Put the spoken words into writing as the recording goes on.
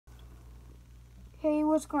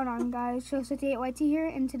what's going on, guys? Show58YT here,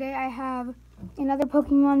 and today I have another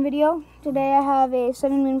Pokemon video. Today I have a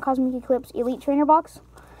Sun and Moon Cosmic Eclipse Elite Trainer box,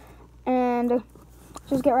 and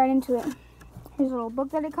just get right into it. Here's a little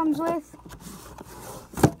book that it comes with.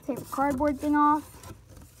 Take the cardboard thing off.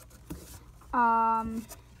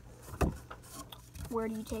 Where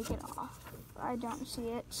do you take it off? I don't see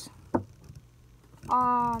it.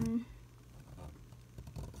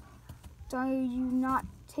 Do you not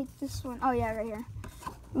take this one? Oh yeah, right here.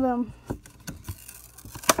 Boom.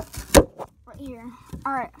 Right here.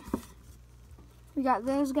 Alright. We got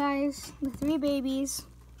those guys, the three babies.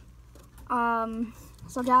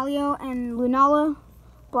 Solgaleo and Lunala,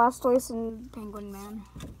 Blastoise and Penguin Man.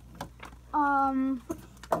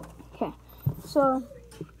 Okay. So,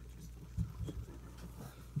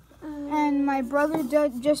 and my brother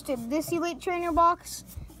just did this Elite Trainer box,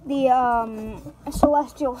 the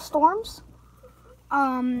Celestial Storms.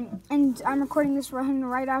 And I'm recording this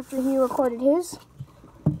right after he recorded his.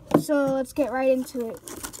 So let's get right into it.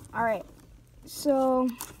 Alright, so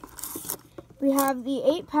we have the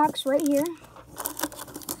 8 packs right here.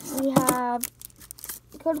 We have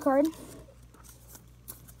the code card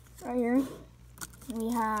right here.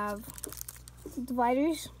 We have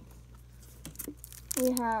dividers.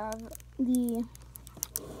 We have the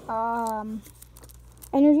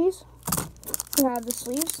energies. We have the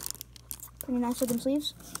sleeves. Pretty nice looking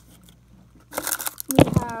sleeves. We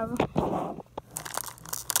have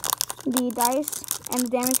the dice and the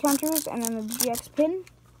damage counters, and then the GX pin.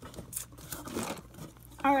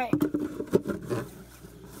 Alright.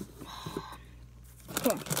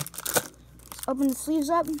 Okay. Let's open the sleeves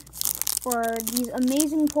up for these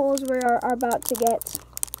amazing pulls we are about to get.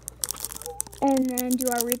 And then do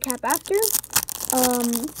our recap after.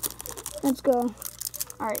 Let's go.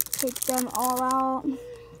 Alright, take them all out.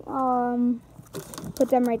 Put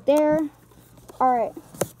them right there. Alright.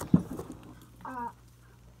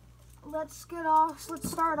 Let's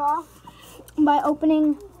start off by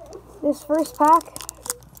opening this first pack.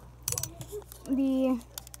 The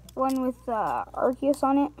one with Arceus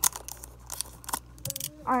on it.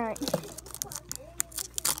 Alright.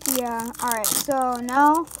 Yeah, alright, so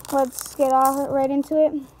now let's get right into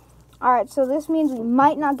it. Alright, so this means we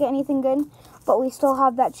might not get anything good, but we still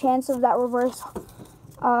have that chance of that reverse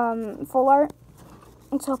full art.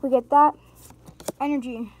 Let's hope we get that.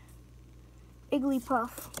 Energy,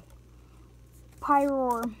 Igglypuff,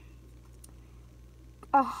 Pyroar,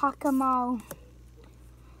 Hakamau,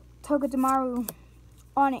 Togedemaru,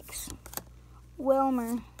 Onix,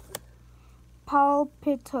 Wilmer,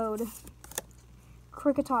 Palpitoad,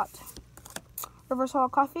 Kricketot, Reverse Holo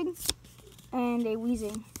Koffing, and a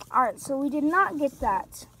Weezing. Alright, so we did not get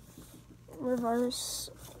that reverse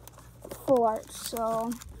full art,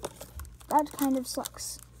 so that kind of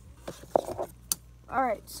sucks.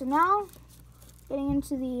 Alright, so now getting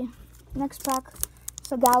into the next pack,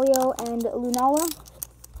 Solgaleo and Lunala.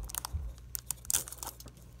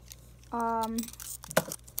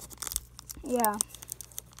 Yeah.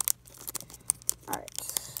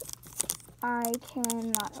 Alright. I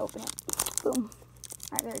cannot open it. Boom.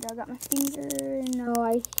 Alright, there we go. Got my finger. No,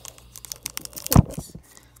 I hate this.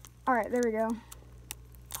 Alright, there we go.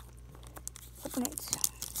 Open it.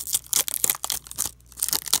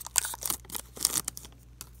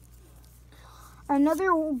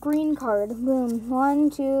 Another green card. Boom. 1,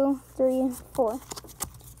 2, 3, 4.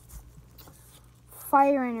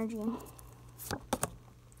 Fire Energy.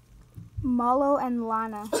 Malo and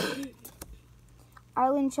Lana.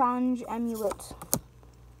 Island Challenge Amulet.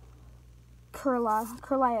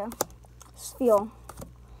 Curlia. Steel.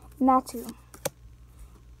 Natu.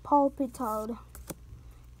 Palpitoad.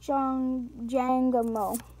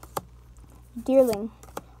 Jangamo. Deerling.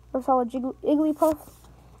 Ursula Igglypuff.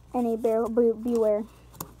 And a Beware.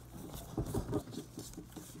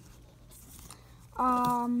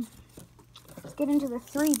 Let's get into the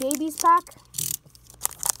 3 babies pack.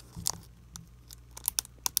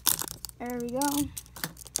 There we go.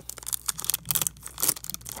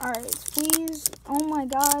 Alright, please. Oh my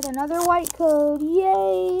god, another white code.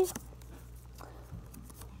 Yay!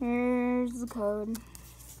 Here's the code.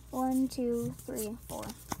 1, 2, 3, 4.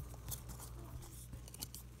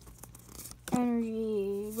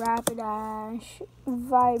 Energy, Rapidash,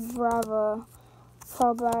 Vibrava,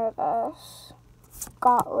 Probatus,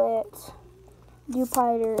 Gauntlet,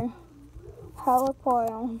 Dewpider,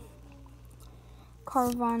 Helicoil,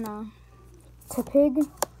 Carvana, Tepig,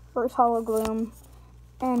 First Hollow Gloom,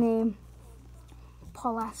 and a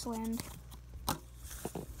Palasland.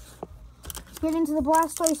 Let's get into the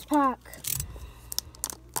Blastoise pack.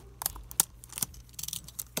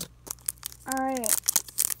 Alright.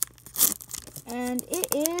 And it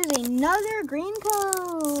is another green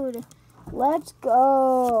code. Let's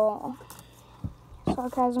go.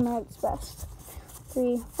 Sarcasm at its best.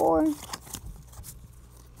 3, 4.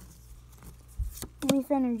 Leaf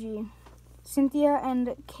Energy. Cynthia and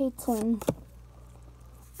Caitlin.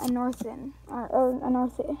 Anorthin. Or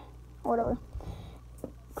Anorthi. Or whatever.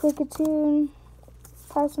 Clickatoon.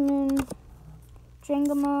 Tasman.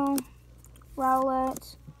 Jangamo.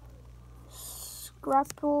 Rowlet.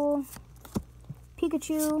 Scrapple.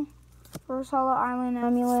 Pikachu. Reverse Hollow Island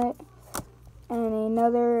Amulet. And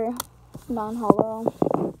another non-hollow.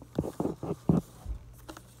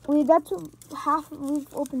 We've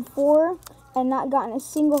opened 4 and not gotten a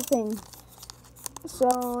single thing.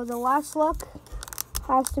 So the last luck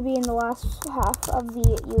has to be in the last half of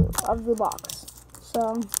the box.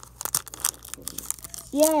 So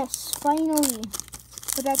yes, finally.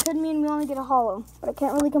 But that could mean we only get a hollow. But I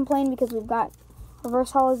can't really complain because we've got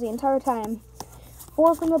reverse hollows the entire time.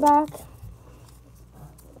 4 from the back.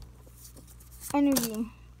 Energy.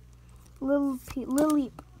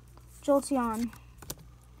 Lilip. Jolteon.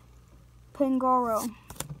 Pangoro.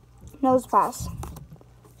 Nosepass.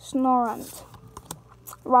 Snorunt.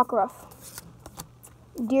 Rockruff.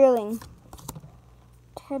 Deerling.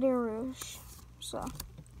 Tedderouge. So.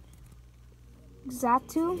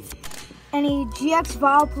 Xatu. And a GX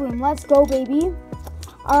Vileplume. Let's go, baby.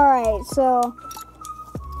 Alright, so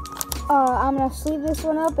I'm going to sleeve this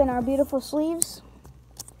one up in our beautiful sleeves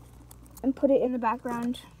and put it in the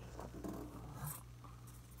background.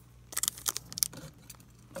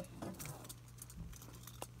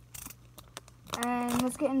 And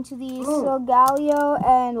let's get into the Solgaleo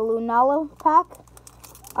and Lunala pack.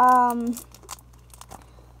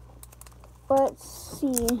 Let's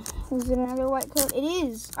see. Is it another white code? It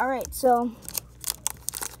is. Alright, so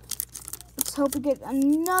let's hope we get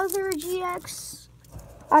another GX.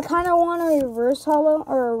 I kind of want a reverse hollow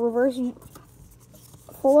or a reverse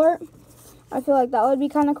full art. I feel like that would be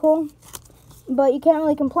kind of cool. But you can't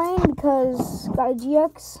really complain because got a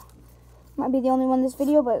GX. Might be the only one in this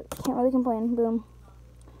video, but can't really complain. Boom.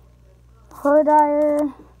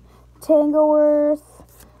 Perdire, Tangleworth,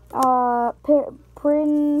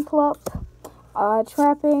 Prinplup,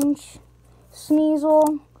 Trapinch,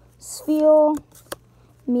 Sneasel, Spheal,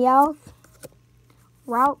 Meowth,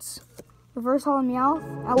 Routes, Reverse Hollow Meowth,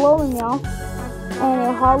 a Alolan Meowth, and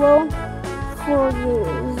a Hollow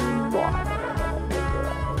Florges.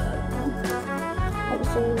 I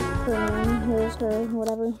just say her name. Here's her,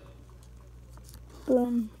 whatever.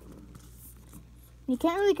 Boom. You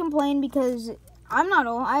can't really complain because I'm not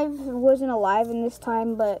old. I wasn't alive in this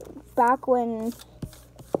time, but back when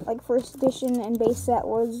like first edition and base set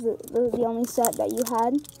was the only set that you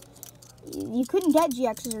had, you couldn't get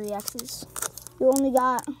GXs or EXs. You only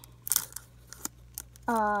got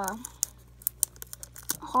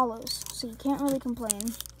hollows, so you can't really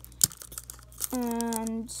complain.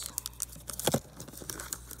 And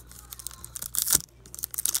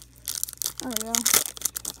there we go.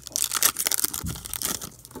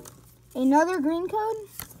 Another green code.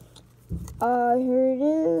 Here it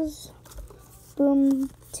is. Boom,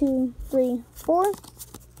 2, 3, 4.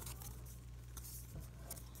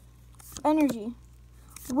 Energy.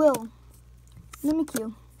 Will.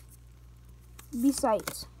 Mimikyu.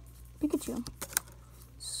 Beesight. Pikachu.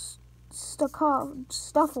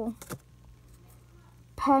 Stuffle.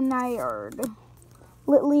 Panyard.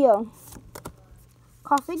 Litleo.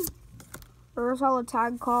 Koffing. Reverse Hollow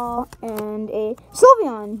Tag Call, and a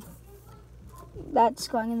Sylveon. That's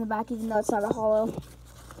going in the back even though it's not a hollow.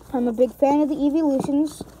 I'm a big fan of the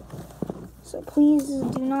evolutions, so please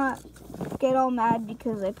do not get all mad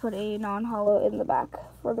because I put a non-hollow in the back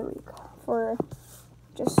for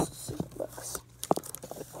just looks.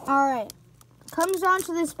 Alright, comes down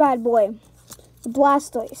to this bad boy, the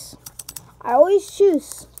Blastoise. I always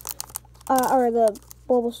choose, or the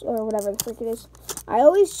Bulbous, or whatever the frick it is. I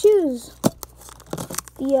always choose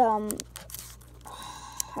the,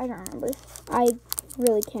 I don't remember. I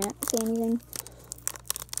really can't say anything.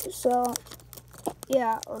 So,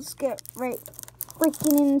 yeah, let's get right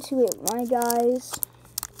freaking into it, my guys.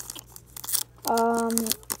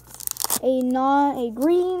 A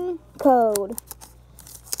green code.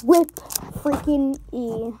 Whip freaking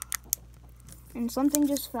E. And something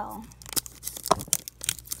just fell.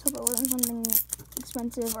 Let's hope it wasn't something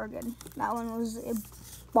expensive or good. That one was a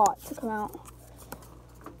bot to come out.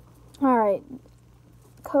 Alright.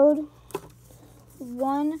 Code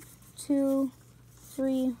 1, 2,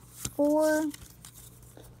 3, 4.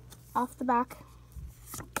 Off the back.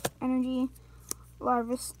 Energy.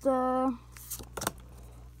 Larvesta.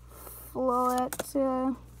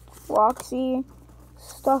 Floette. Roxy.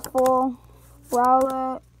 Stuffle.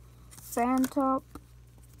 Rowlet, Fantop,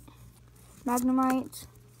 Magnemite,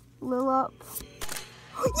 Lillup.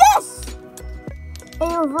 Yes!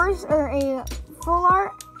 A reverse or a full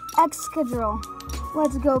art Excadrill.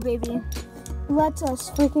 Let's go, baby. Let us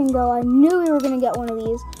freaking go. I knew we were going to get one of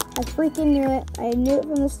these. I freaking knew it. I knew it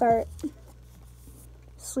from the start.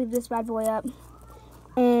 Sleeve this bad boy up.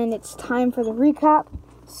 And it's time for the recap.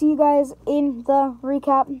 See you guys in the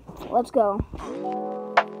recap. Let's go.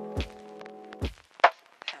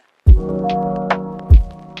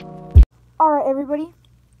 Alright, everybody.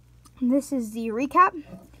 This is the recap.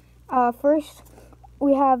 First,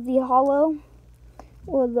 we have the holo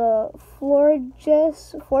with the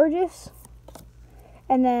Florges,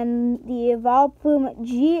 and then the Vileplume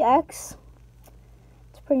GX.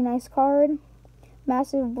 It's a pretty nice card.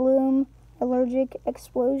 Massive Bloom, Allergic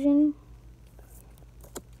Explosion.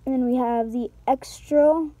 And then we have the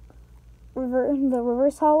Extra, the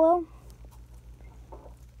reverse holo.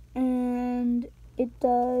 And it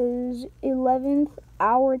does 11th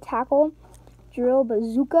hour tackle, drill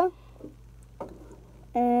bazooka.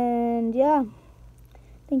 And yeah,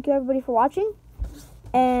 thank you everybody for watching,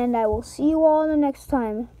 and I will see you all in the next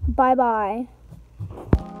time. Bye bye.